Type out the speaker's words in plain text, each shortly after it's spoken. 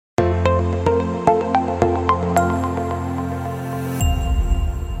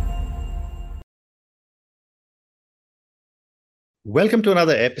Welcome to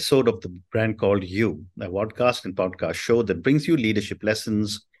another episode of the brand called You, a podcast and podcast show that brings you leadership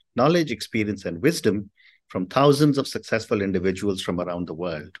lessons, knowledge, experience, and wisdom from thousands of successful individuals from around the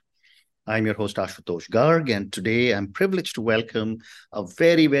world. I'm your host, Ashutosh Garg, and today I'm privileged to welcome a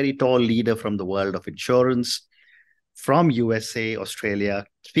very, very tall leader from the world of insurance from USA, Australia,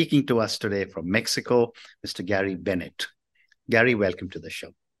 speaking to us today from Mexico, Mr. Gary Bennett. Gary, welcome to the show.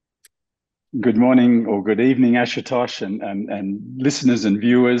 Good morning or good evening, Ashutosh, and listeners and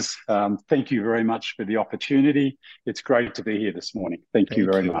viewers. Thank you very much for the opportunity. It's great to be here this morning. Thank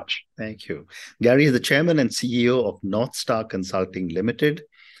you very much. Thank you. Gary is the chairman and CEO of North Star Consulting Limited.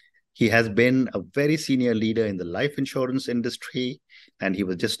 He has been a very senior leader in the life insurance industry, and he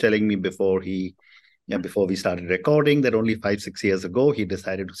was just telling me before we started recording that only 5-6 years ago he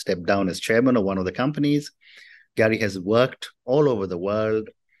decided to step down as chairman of one of the companies. Gary has worked all over the world.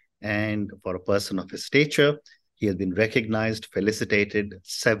 And for a person of his stature, he has been recognized, felicitated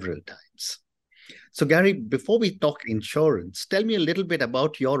several times. So, Gary, before we talk insurance, tell me a little bit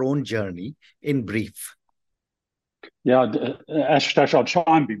about your own journey in brief. Yeah, Ashutosh, I'll try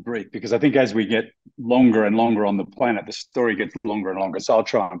and be brief because I think as we get longer and longer on the planet, the story gets longer and longer. So I'll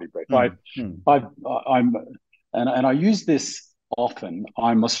try and be brief. I use this often.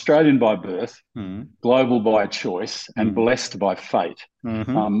 I'm Australian by birth, global by choice, and blessed by fate.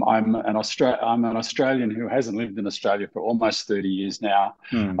 I'm an Australian who hasn't lived in Australia for almost 30 years now.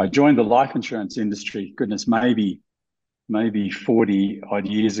 I joined the life insurance industry, goodness, maybe 40 odd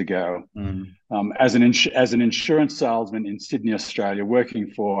years ago, as an insurance salesman in Sydney, Australia,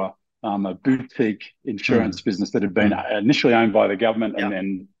 working for a boutique insurance business that had been initially owned by the government and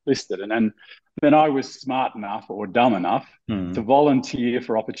then listed. And then I was smart enough or dumb enough to volunteer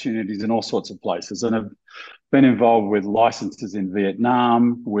for opportunities in all sorts of places. And I've been involved with licenses in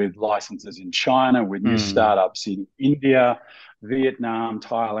Vietnam, with licenses in China, with new startups in India, Vietnam,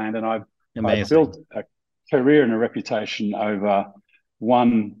 Thailand. And I've built a career and a reputation over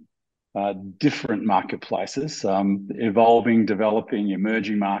different marketplaces, evolving, developing,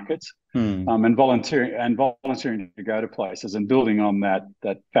 emerging markets, and volunteering to go to places and building on that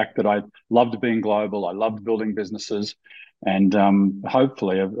fact that I loved being global, I loved building businesses, and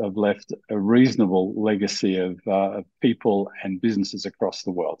hopefully I've left a reasonable legacy of people and businesses across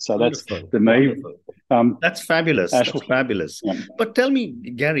the world. So that's the me. That's fabulous. Ashley. That's fabulous. Yeah. But tell me,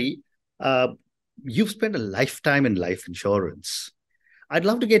 Gary, you've spent a lifetime in life insurance. I'd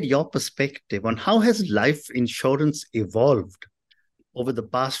love to get your perspective on how has life insurance evolved over the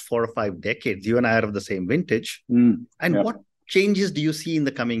past 4 or 5 decades. You and I are of the same vintage. What changes do you see in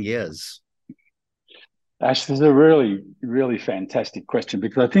the coming years? Ash, this is a really, really fantastic question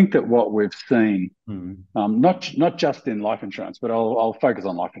because I think that what we've seen, not just in life insurance, but I'll focus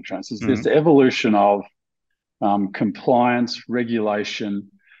on life insurance, is this evolution of compliance,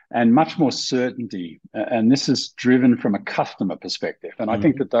 regulation, and much more certainty. And this is driven from a customer perspective. And I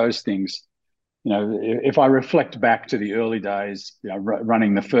think that those things, if I reflect back to the early days,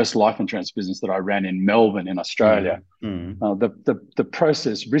 running the first life insurance business that I ran in Melbourne in Australia, the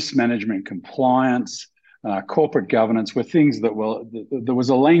process, risk management, compliance, corporate governance were things that there was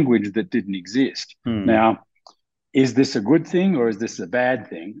a language that didn't exist. Now, is this a good thing or is this a bad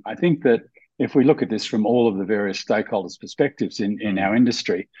thing? I think that if we look at this from all of the various stakeholders' perspectives in our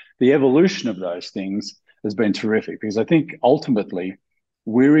industry, the evolution of those things has been terrific because I think ultimately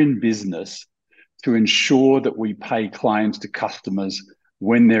we're in business to ensure that we pay claims to customers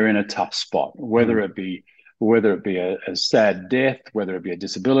when they're in a tough spot, whether it be a sad death, whether it be a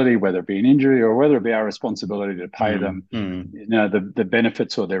disability, whether it be an injury, or whether it be our responsibility to pay them, the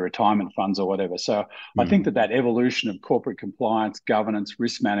benefits or their retirement funds or whatever. So I think that evolution of corporate compliance, governance,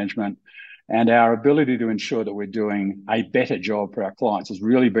 risk management, and our ability to ensure that we're doing a better job for our clients has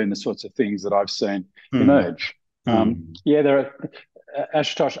really been the sorts of things that I've seen emerge. There are,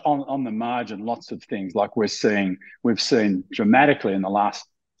 Ashutosh, on the margin, lots of things like we've seen dramatically in the last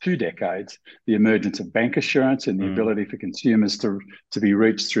 2 decades, the emergence of bank assurance and the ability for consumers to be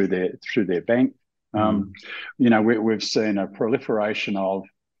reached through their bank. We've seen a proliferation of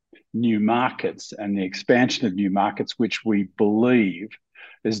new markets and the expansion of new markets, which we believe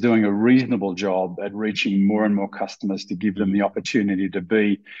is doing a reasonable job at reaching more and more customers to give them the opportunity to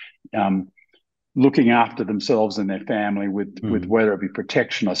be looking after themselves and their family with whether it be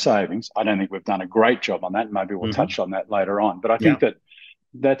protection or savings. I don't think we've done a great job on that. Maybe we'll touch on that later on. But I think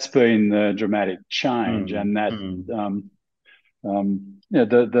that's been the dramatic change, and that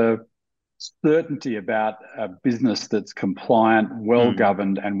the certainty about a business that's compliant, well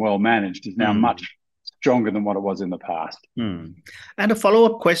governed, and well managed is now much stronger than what it was in the past. And a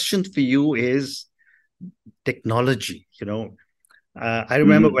follow-up question for you is technology. I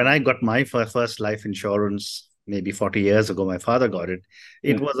remember when I got my first life insurance, maybe 40 years ago, my father got it.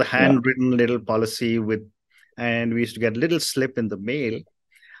 It Yeah. was a Yeah. handwritten little policy and we used to get a little slip in the mail.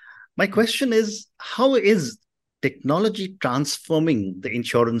 My question is, how is technology transforming the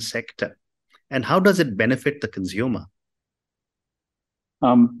insurance sector and how does it benefit the consumer?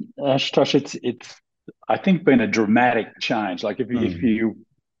 Ashutosh, it's I think been a dramatic change. Like if Hmm. you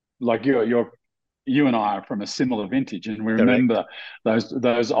like you and I are from a similar vintage, and we Correct. remember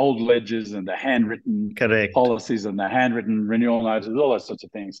those old ledgers and the handwritten Correct. policies and the handwritten renewal notices, all those sorts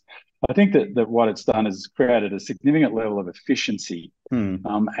of things. I think that what it's done is created a significant level of efficiency, Hmm.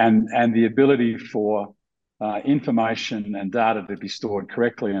 and the ability for information and data to be stored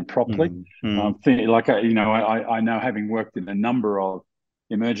correctly and properly. Hmm. Hmm. I know, having worked in a number of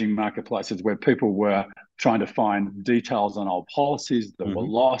emerging marketplaces where people were trying to find details on old policies that were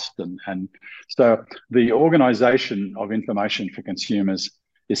Hmm. lost, and so the organisation of information for consumers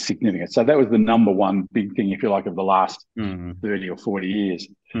is significant. So that was the number one big thing, if you like, of the last Hmm. 30 or 40 years.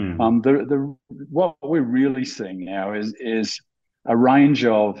 Hmm. What we're really seeing now is a range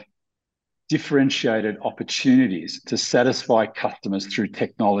of differentiated opportunities to satisfy customers through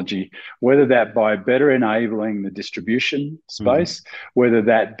technology, whether that by better enabling the distribution Hmm. space, whether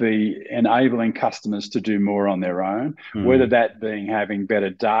that be enabling customers to do more on their own, whether Hmm. that being having better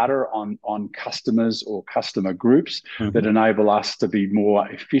data on customers or customer groups that Hmm. enable us to be more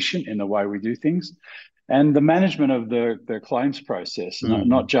efficient in the way we do things, and the management of the claims process, Hmm.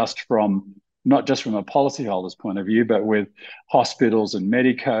 not just from a policyholder's point of view, but with hospitals and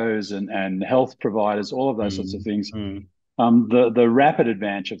medicos and health providers, all of those sorts of Hmm. things. Hmm. The rapid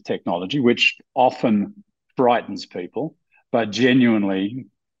advance of technology, which often frightens people, but genuinely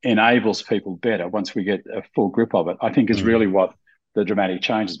enables people better once we get a full grip of it, I think is really Hmm. what the dramatic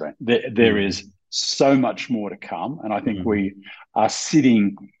change has been. There is Hmm. so much more to come, and I think Hmm. we are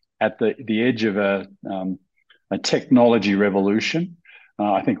sitting at the edge of a technology revolution.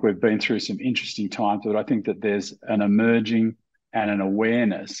 I think we've been through some interesting times, but I think that there's an emerging and an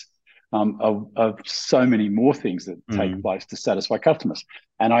awareness of so many more things that take Hmm. place to satisfy customers.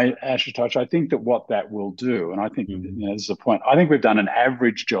 And Ashutosh, I think that what that will do, and I think, Hmm. this is a point, I think we've done an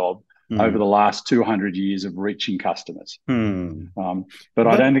average job over Hmm. the last 200 years of reaching customers. Hmm. But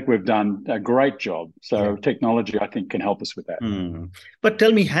I But don't think we've done a great job. yeah. So technology, I think, can help us with that. Hmm. But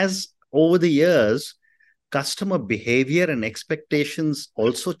tell me, has over the years customer behavior and expectations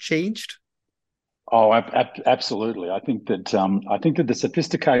also changed? Oh, absolutely. I think that the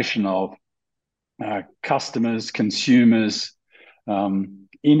sophistication of customers, consumers,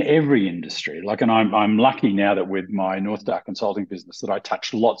 in every industry. And I'm lucky now that with my North Star Consulting business that I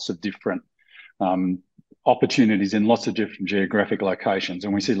touch lots of different um, opportunities in lots of different geographic locations,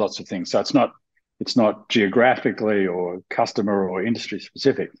 and we see lots of things. So it's not geographically or customer or industry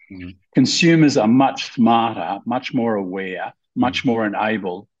specific. Hmm. Consumers are much smarter, much more aware, much Hmm. more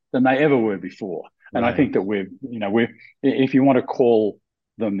enabled than they ever were before. And I Right. think that we're if you want to call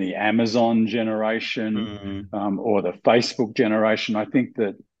them the Amazon generation, Hmm. or the Facebook generation, I think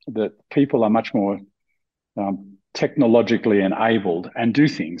that people are much more technologically enabled and do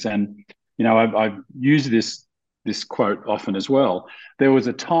things. And I've used this quote often as well. There was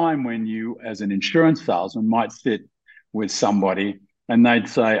a time when you, as an insurance salesman, might sit with somebody and they'd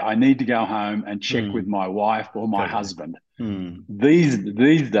say, "I need to go home and check with Hmm. my wife or my Correct. husband." Hmm. These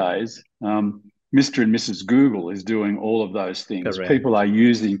days, Mr. and Mrs. Google is doing all of those things. People Correct. are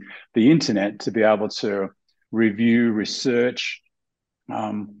using the internet to be able to review, research,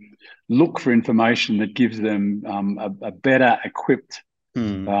 um, look for information that gives them a better equipped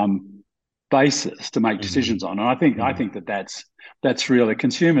Hmm. um, basis to make Hmm. decisions on. And I Hmm. think that that's really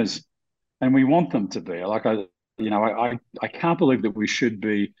consumers, and we want them to be. I can't believe that we should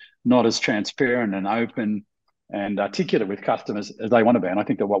be not as transparent and open and articulate with customers as they want to be. And I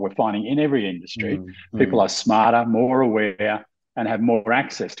think that what we're finding in every industry, Hmm. people Hmm. are smarter, more aware, and have more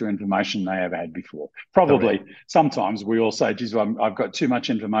access to information they have had before. Correct. Probably sometimes we all say, geez, I've got too much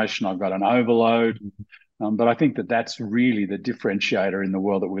information, I've got an overload. But I think that that's really the differentiator in the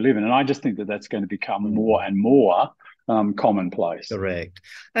world that we live in. And I just think that that's going to become more Hmm. and more commonplace. Correct.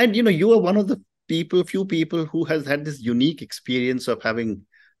 And you are one of the few people who has had this unique experience of having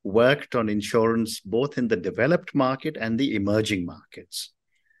worked on insurance both in the developed market and the emerging markets.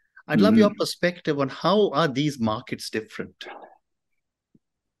 I'd love your Mm-hmm. perspective on how are these markets different?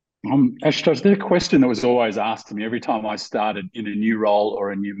 Ashutosh, there's a question that was always asked to me every time I started in a new role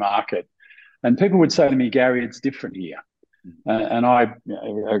or a new market. And people would say to me, "Gary, it's different here." And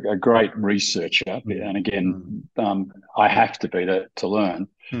a great researcher, and Mm, again, mm, I have to be to learn.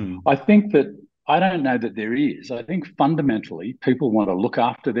 mm, I think that I don't know that there is. I think fundamentally people want to look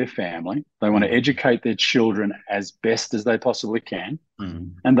after their family. They want to educate their children as best as they possibly can.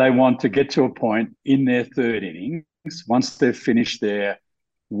 And they want to get to a point in their third innings, once they've finished their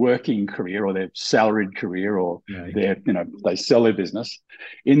working career or their salaried career, or their, they sell their business.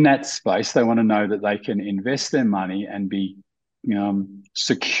 In that space, they want to know that they can invest their money and be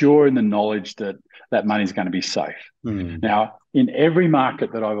secure in the knowledge that that money is going to be safe. Now, in every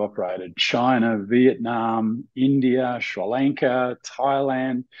market that I've operated, China, Vietnam, India, Sri Lanka,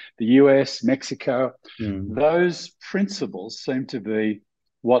 Thailand, the US, Mexico, those principles seem to be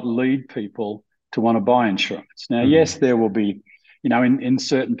what lead people to want to buy insurance. Now, yes, there will be, in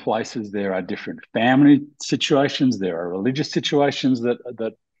certain places, there are different family situations, there are religious situations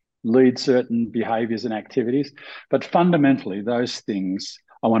that lead certain behaviors and activities. But fundamentally, those things,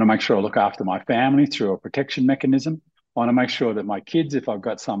 I want to make sure I look after my family through a protection mechanism. I want to make sure that my kids, if I've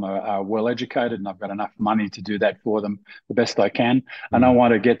got some, are well educated and I've got enough money to do that for them the best I can. And I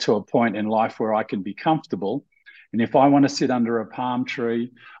want to get to a point in life where I can be comfortable. And if I want to sit under a palm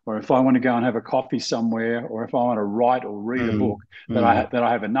tree, or if I want to go and have a coffee somewhere, or if I want to write or read a book, that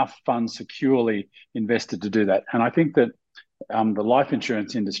I have enough funds securely invested to do that. And I think that the life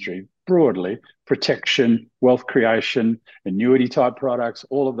insurance industry broadly, protection, wealth creation, annuity type products,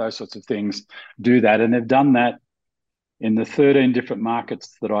 all of those sorts of things do that. And they've done that in the 13 different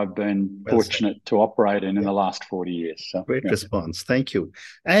markets that I've been fortunate to operate in the last 40 years. So, great response. Thank you.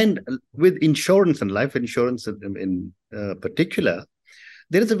 And with insurance and life insurance in particular,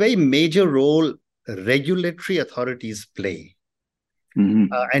 there is a very major role regulatory authorities play.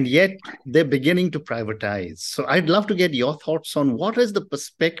 And yet they're beginning to privatize. So I'd love to get your thoughts on what is the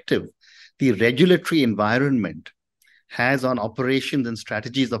perspective the regulatory environment has on operations and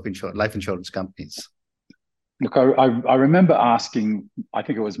strategies of life insurance companies. Look, I remember asking, I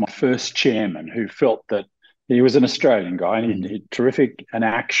think it was my first chairman, who felt that he was an Australian guy, and he'd terrific, an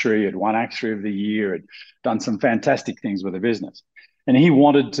actuary, had won Actuary of the Year, had done some fantastic things with the business. And he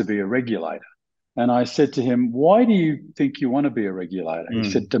wanted to be a regulator. And I said to him, why do you think you want to be a regulator? He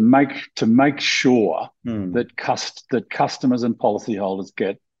said, to make sure that customers and policyholders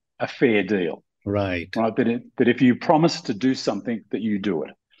get a fair deal. Right. That if you promise to do something, that you do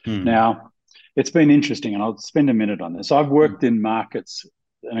it. Now, it's been interesting, and I'll spend a minute on this. I've worked in markets,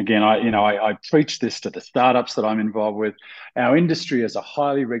 and again, I preach this to the startups that I'm involved with. Our industry is a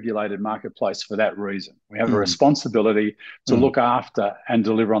highly regulated marketplace for that reason. We have a responsibility to look after and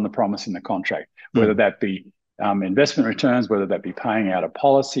deliver on the promise in the contract, whether that be investment returns, whether that be paying out a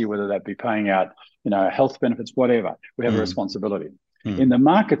policy, whether that be paying out health benefits, whatever. We have a responsibility. In the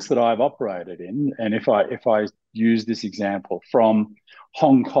markets that I've operated in, and if I use this example from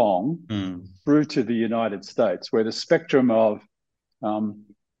Hong Kong through to the United States, where the spectrum of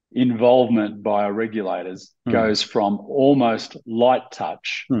involvement by our regulators goes from almost light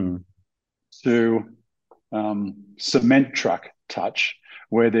touch to cement truck touch,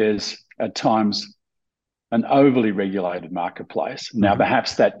 where there's at times an overly regulated marketplace. Now,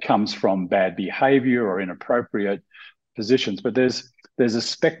 perhaps that comes from bad behavior or inappropriate positions, but there's a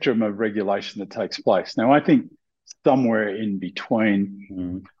spectrum of regulation that takes place. Now, I think somewhere in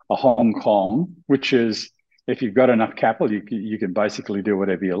between a Hong Kong, which is, if you've got enough capital, you can basically do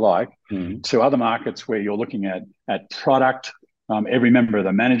whatever you like, to other markets where you're looking at product. Every member of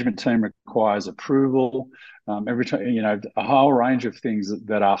the management team requires approval. Every time, a whole range of things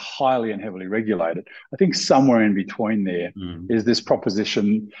that are highly and heavily regulated. I think somewhere in between there is this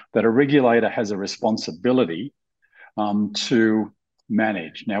proposition that a regulator has a responsibility to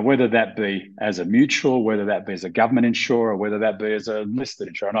manage. Now, whether that be as a mutual, whether that be as a government insurer, whether that be as a listed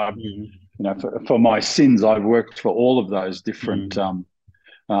insurer. And for my sins, I've worked for all of those different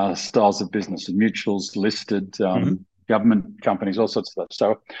styles of business, mutuals, listed, government companies, all sorts of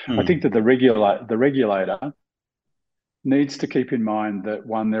stuff. So I think that the regulator needs to keep in mind that,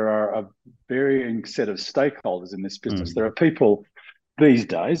 one, there are a varying set of stakeholders in this business. There are people these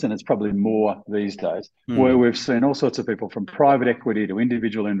days, and it's probably more these days, where we've seen all sorts of people from private equity to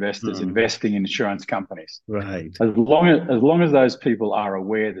individual investors investing in insurance companies. Right. As long as those people are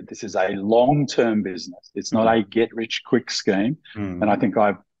aware that this is a long-term business, it's not a get-rich-quick scheme. And I think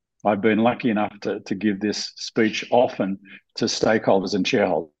I've been lucky enough to give this speech often to stakeholders and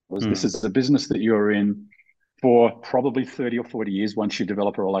shareholders. This is a business that you're in for probably 30 or 40 years once you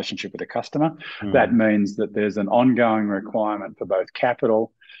develop a relationship with a customer. That means that there's an ongoing requirement for both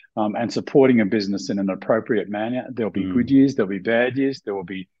capital and supporting a business in an appropriate manner. There'll be good years, there'll be bad years, there will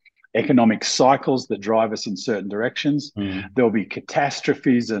be economic cycles that drive us in certain directions. There'll be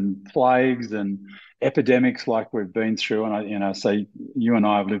catastrophes and plagues and epidemics like we've been through. And I say you and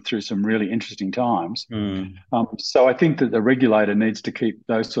I have lived through some really interesting times. So I think that the regulator needs to keep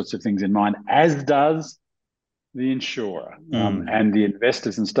those sorts of things in mind, as does the insurer and the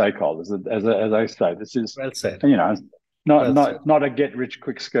investors and stakeholders. As I say, this is well said. Not a get rich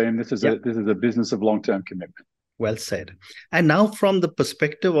quick scheme. This is a business of long-term commitment. Well said. And now, from the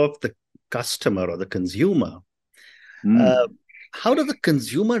perspective of the customer or the consumer, how does the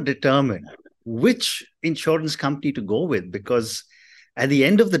consumer determine which insurance company to go with? Because at the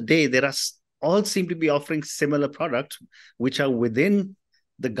end of the day, all seem to be offering similar products, which are within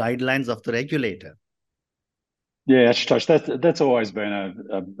the guidelines of the regulator. Yeah, Ashutosh, that's always been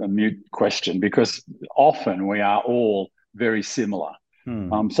a mute question, because often we are all very similar.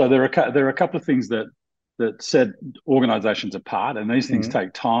 So there are a couple of things that set organizations apart, and these things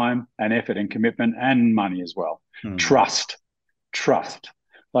take time and effort and commitment and money as well. Trust,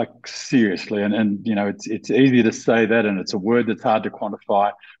 like seriously, and it's easy to say that, and it's a word that's hard to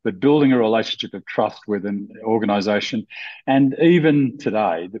quantify, but building a relationship of trust with an organization, and even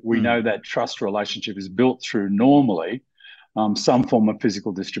today, we know that trust relationship is built through normally some form of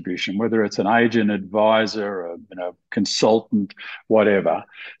physical distribution, whether it's an agent, advisor, a consultant, whatever.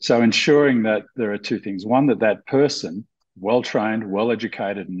 So ensuring that there are two things: one, that person, well-trained,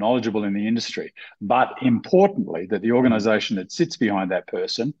 well-educated, knowledgeable in the industry, but importantly, that the organization that sits behind that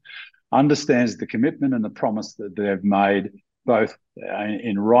person understands the commitment and the promise that they've made, both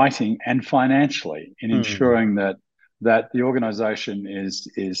in writing and financially, in ensuring that the organization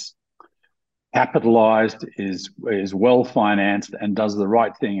is capitalized, is well financed, and does the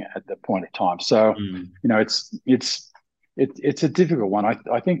right thing at the point of time. So, it's a difficult one.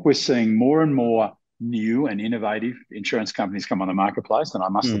 I think we're seeing more and more new and innovative insurance companies come on the marketplace, and I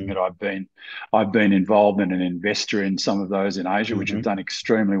must admit I've been involved in an investor in some of those in Asia, which have done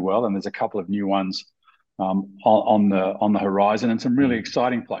extremely well, and there's a couple of new ones on the horizon, and some really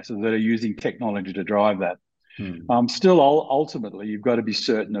exciting places that are using technology to drive that. Still, ultimately, you've got to be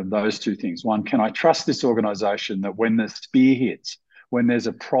certain of those two things. One, can I trust this organization that when the spear hits, when there's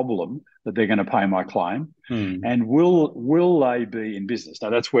a problem, that they're going to pay my claim? And will they be in business? Now,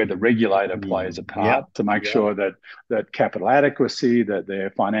 that's where the regulator plays a part to make sure that capital adequacy, that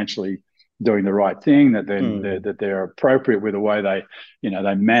they're financially doing the right thing, that they're appropriate with the way they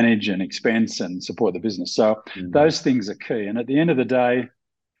manage and expense and support the business. So those things are key. And at the end of the day,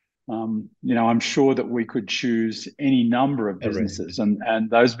 I'm sure that we could choose any number of businesses, and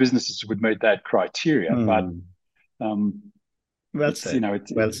those businesses would meet that criteria. But well said.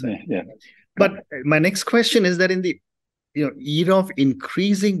 Well said. Yeah. But my next question is that in the era of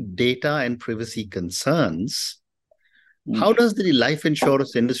increasing data and privacy concerns, how does the life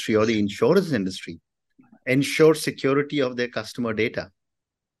insurance industry or the insurance industry ensure security of their customer data?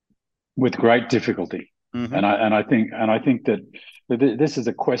 With great difficulty. And I think that this is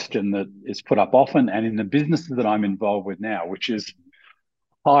a question that is put up often, and in the businesses that I'm involved with now, which is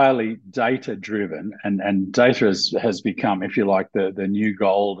highly data driven, and data has become, if you like, the new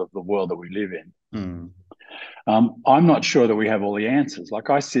gold of the world that we live in. I'm not sure that we have all the answers. Like,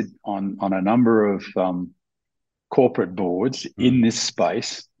 I sit on a number of corporate boards in this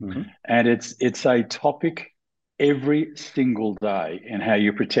space, and it's a topic every single day in how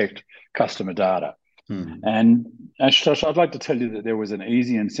you protect customer data. And Ashutosh, I'd like to tell you that there was an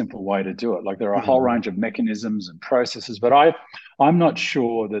easy and simple way to do it. Like, there are a whole range of mechanisms and processes, but I'm not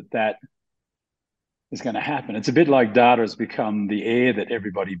sure that is going to happen. It's a bit like data has become the air that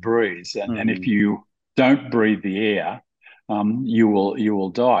everybody breathes, and if you don't breathe the air, you will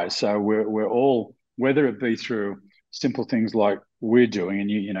die. So we're all, whether it be through simple things like we're doing, and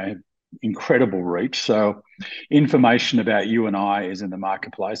you have incredible reach. So information about you and I is in the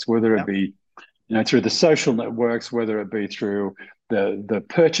marketplace, whether it be through the social networks, whether it be through the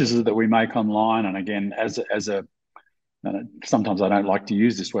purchases that we make online. And again, as a sometimes I don't like to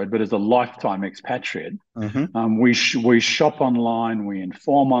use this word, but as a lifetime expatriate, we shop online, we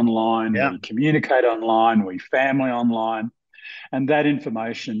inform online, we communicate online, we family online, and that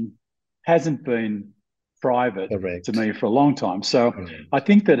information hasn't been private to me for a long time. So I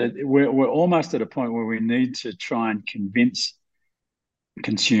think that we're almost at a point where we need to try and convince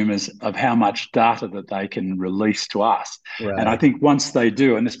consumers of how much data that they can release to us. And I think once they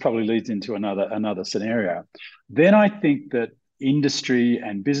do, and this probably leads into another scenario, then I think that industry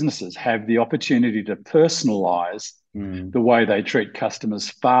and businesses have the opportunity to personalize the way they treat customers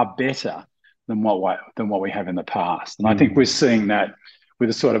far better than what we have in the past. And I think we're seeing that with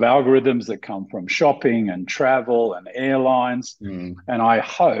the sort of algorithms that come from shopping and travel and airlines. And I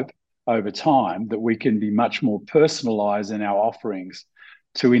hope over time that we can be much more personalized in our offerings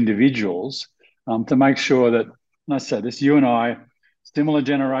to individuals, to make sure that, and I say this, you and I, similar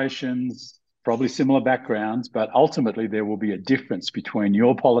generations, probably similar backgrounds, but ultimately there will be a difference between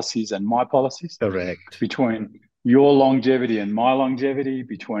your policies and my policies. Correct. Between your longevity and my longevity,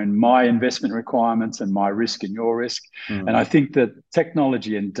 between my investment requirements and my risk and your risk. And I think that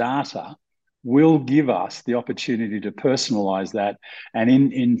technology and data will give us the opportunity to personalize that. And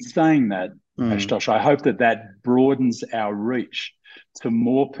in saying that, Ashutosh, I hope that that broadens our reach to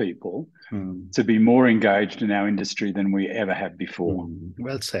more people to be more engaged in our industry than we ever have before.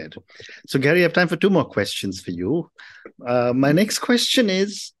 Well said. So, Gary, I have time for 2 more questions for you. My next question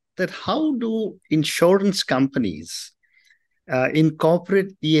is that how do insurance companies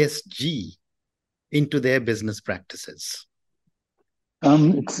incorporate ESG into their business practices?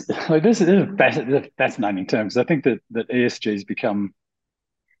 It's like this is a fascinating term, because I think that ESG has become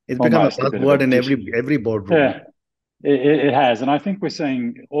a buzzword in every boardroom. Yeah, it has, and I think we're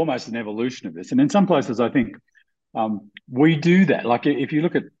seeing almost an evolution of this. And in some places, I think we do that. Like if you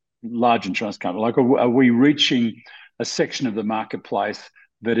look at large insurance companies, like are we reaching a section of the marketplace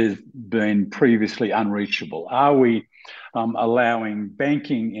that has been previously unreachable? Are we allowing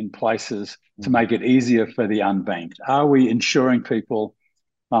banking in places to make it easier for the unbanked? Are we insuring people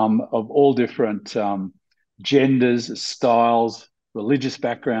of all different genders, styles, religious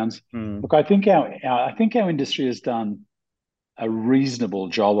backgrounds? Look, I think our industry has done a reasonable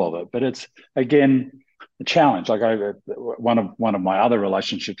job of it, but it's again a challenge. Like one of my other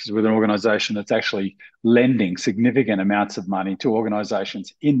relationships is with an organisation that's actually lending significant amounts of money to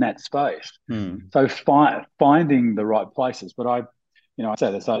organisations in that space. So finding the right places. But I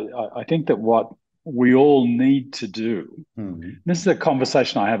say this. I think that what we all need to do. This is a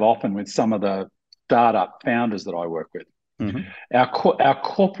conversation I have often with some of the startup founders that I work with. Our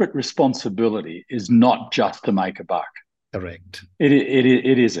corporate responsibility is not just to make a buck. Correct.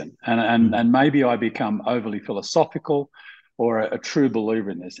 It isn't. And maybe I become overly philosophical or a true believer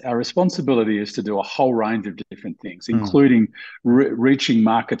in this. Our responsibility is to do a whole range of different things, including reaching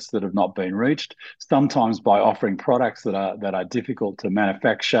markets that have not been reached, sometimes by offering products that are difficult to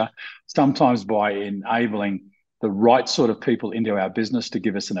manufacture, sometimes by enabling the right sort of people into our business to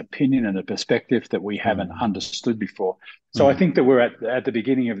give us an opinion and a perspective that we haven't understood before. So I think that we're at the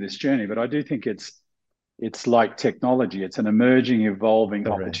beginning of this journey, but I do think it's like technology. It's an emerging, evolving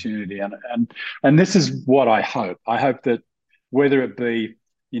opportunity. And this is what I hope. I hope that whether it be,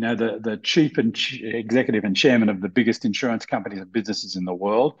 the chief executive and chairman of the biggest insurance companies and businesses in the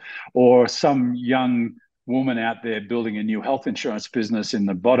world, or some young woman out there building a new health insurance business in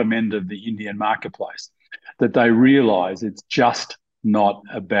the bottom end of the Indian marketplace, that they realize it's just not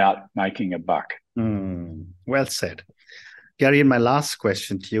about making a buck. Well said. Gary, and my last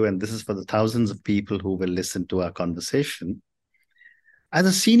question to you, and this is for the thousands of people who will listen to our conversation. As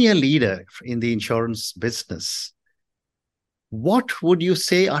a senior leader in the insurance business, what would you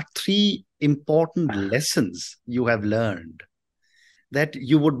say are 3 important lessons you have learned that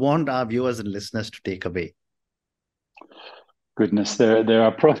you would want our viewers and listeners to take away? Goodness, there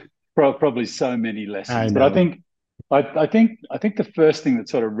are probably so many lessons, but I think the first thing that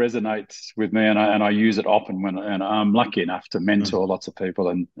sort of resonates with me, and I use it often and I'm lucky enough to mentor lots of people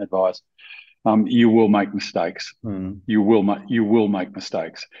and advise. You will make mistakes. You will make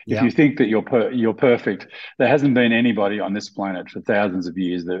mistakes. Yeah. If you think that you're perfect, there hasn't been anybody on this planet for thousands of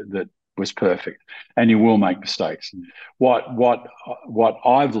years that was perfect, and you will make mistakes. What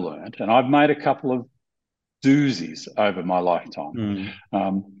I've learned, and I've made a couple of doozies over my lifetime.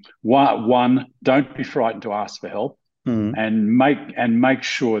 One, don't be frightened to ask for help, and make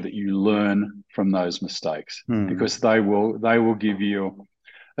sure that you learn from those mistakes, because they will give you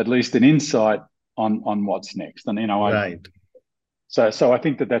at least an insight on what's next. And so I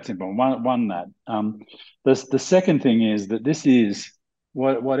think that's important. The second thing is that this is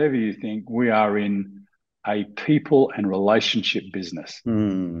whatever you think, we are in a people and relationship business.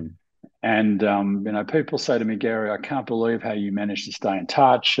 And people say to me, Gary, I can't believe how you manage to stay in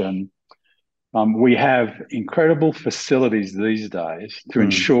touch. And we have incredible facilities these days to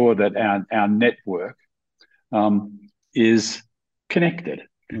ensure that our network is connected.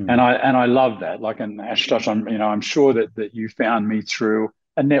 And I love that. Like, and Ashutosh, I'm sure that you found me through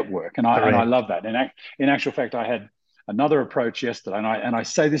a network, and I love that. And in actual fact, I had another approach yesterday, and I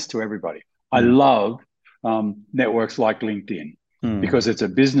say this to everybody. I love networks like LinkedIn, because it's a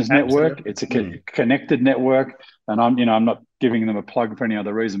business network, it's a connected network, and I'm not giving them a plug for any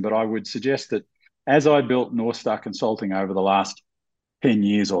other reason, but I would suggest that as I built North Star Consulting over the last 10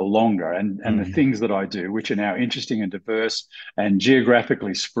 years or longer. And the things that I do, which are now interesting and diverse and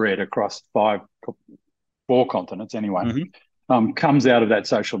geographically spread across 4 continents anyway, comes out of that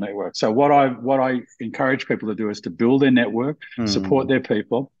social network. So what I encourage people to do is to build their network, support their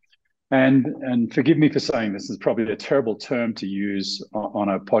people. And forgive me for saying this is probably a terrible term to use on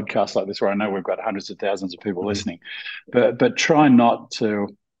a podcast like this, where I know we've got hundreds of thousands of people listening, but try not to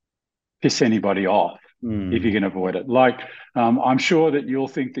piss anybody off if you can avoid it. Like, I'm sure that you'll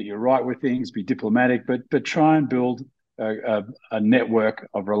think that you're right with things, be diplomatic, but try and build a network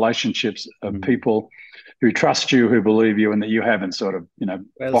of relationships of people who trust you, who believe you, and that you haven't sort of,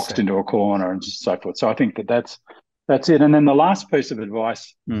 boxed into a corner and so forth. So I think that's it. And then the last piece of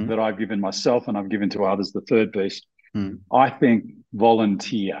advice that I've given myself and I've given to others, the third piece, I think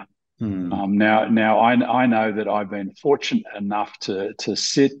volunteer. Now I know that I've been fortunate enough to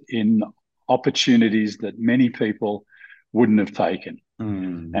sit in opportunities that many people wouldn't have taken.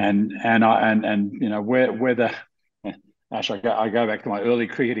 And whether Ash, I go back to my early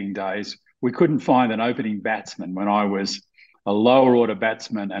cricketing days, we couldn't find an opening batsman when I was a lower order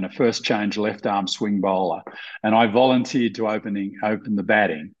batsman and a first change left arm swing bowler. And I volunteered to open the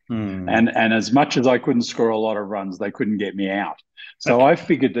batting. And as much as I couldn't score a lot of runs, they couldn't get me out. So I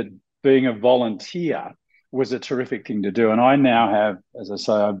figured that being a volunteer was a terrific thing to do. And I now have, as I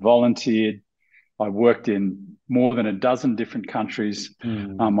say, I've volunteered. I've worked in more than a dozen different countries.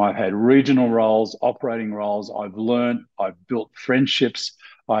 I've had regional roles, operating roles. I've learned, I've built friendships.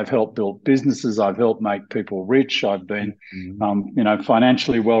 I've helped build businesses. I've helped make people rich. I've been,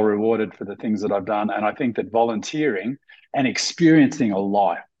 financially well rewarded for the things that I've done. And I think that volunteering and experiencing a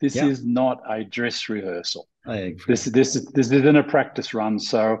life, this is not a dress rehearsal. I agree. This isn't a practice run.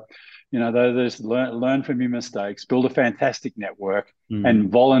 So, there's learn from your mistakes, build a fantastic network, and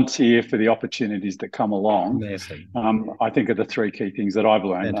volunteer for the opportunities that come along. I think are the 3 key things that I've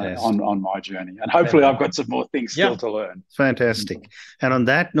learned on my journey. And hopefully I've got some more things still to learn. Fantastic. And on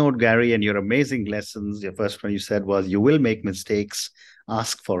that note, Gary, and your amazing lessons, your first one you said was you will make mistakes,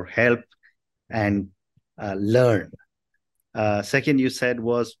 ask for help, and learn. Second you said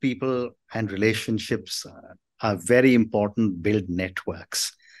was people and relationships are very important, build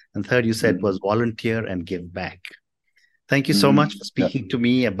networks. And third you said was volunteer and give back. Thank you so much for speaking to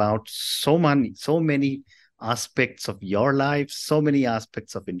me about so many aspects of your life, so many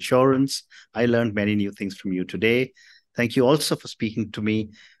aspects of insurance. I learned many new things from you today. Thank you also for speaking to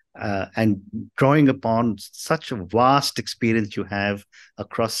me and drawing upon such a vast experience you have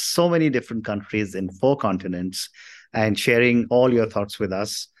across so many different countries in 4 continents and sharing all your thoughts with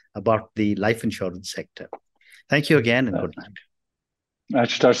us about the life insurance sector. Thank you again and good night.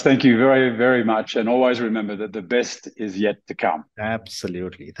 Ashutosh, thank you very, very much. And always remember that the best is yet to come.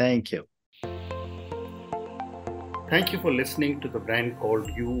 Absolutely. Thank you. Thank you for listening to the Brand Called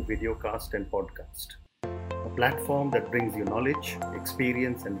You videocast and podcast, a platform that brings you knowledge,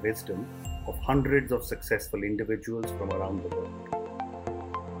 experience, and wisdom of hundreds of successful individuals from around the world.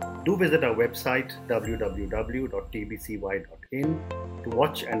 Do visit our website, www.tbcy.in, to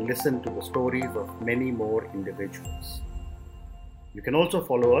watch and listen to the stories of many more individuals. You can also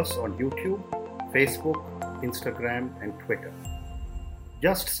follow us on YouTube, Facebook, Instagram, and Twitter.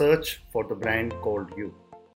 Just search for the Brand Called You.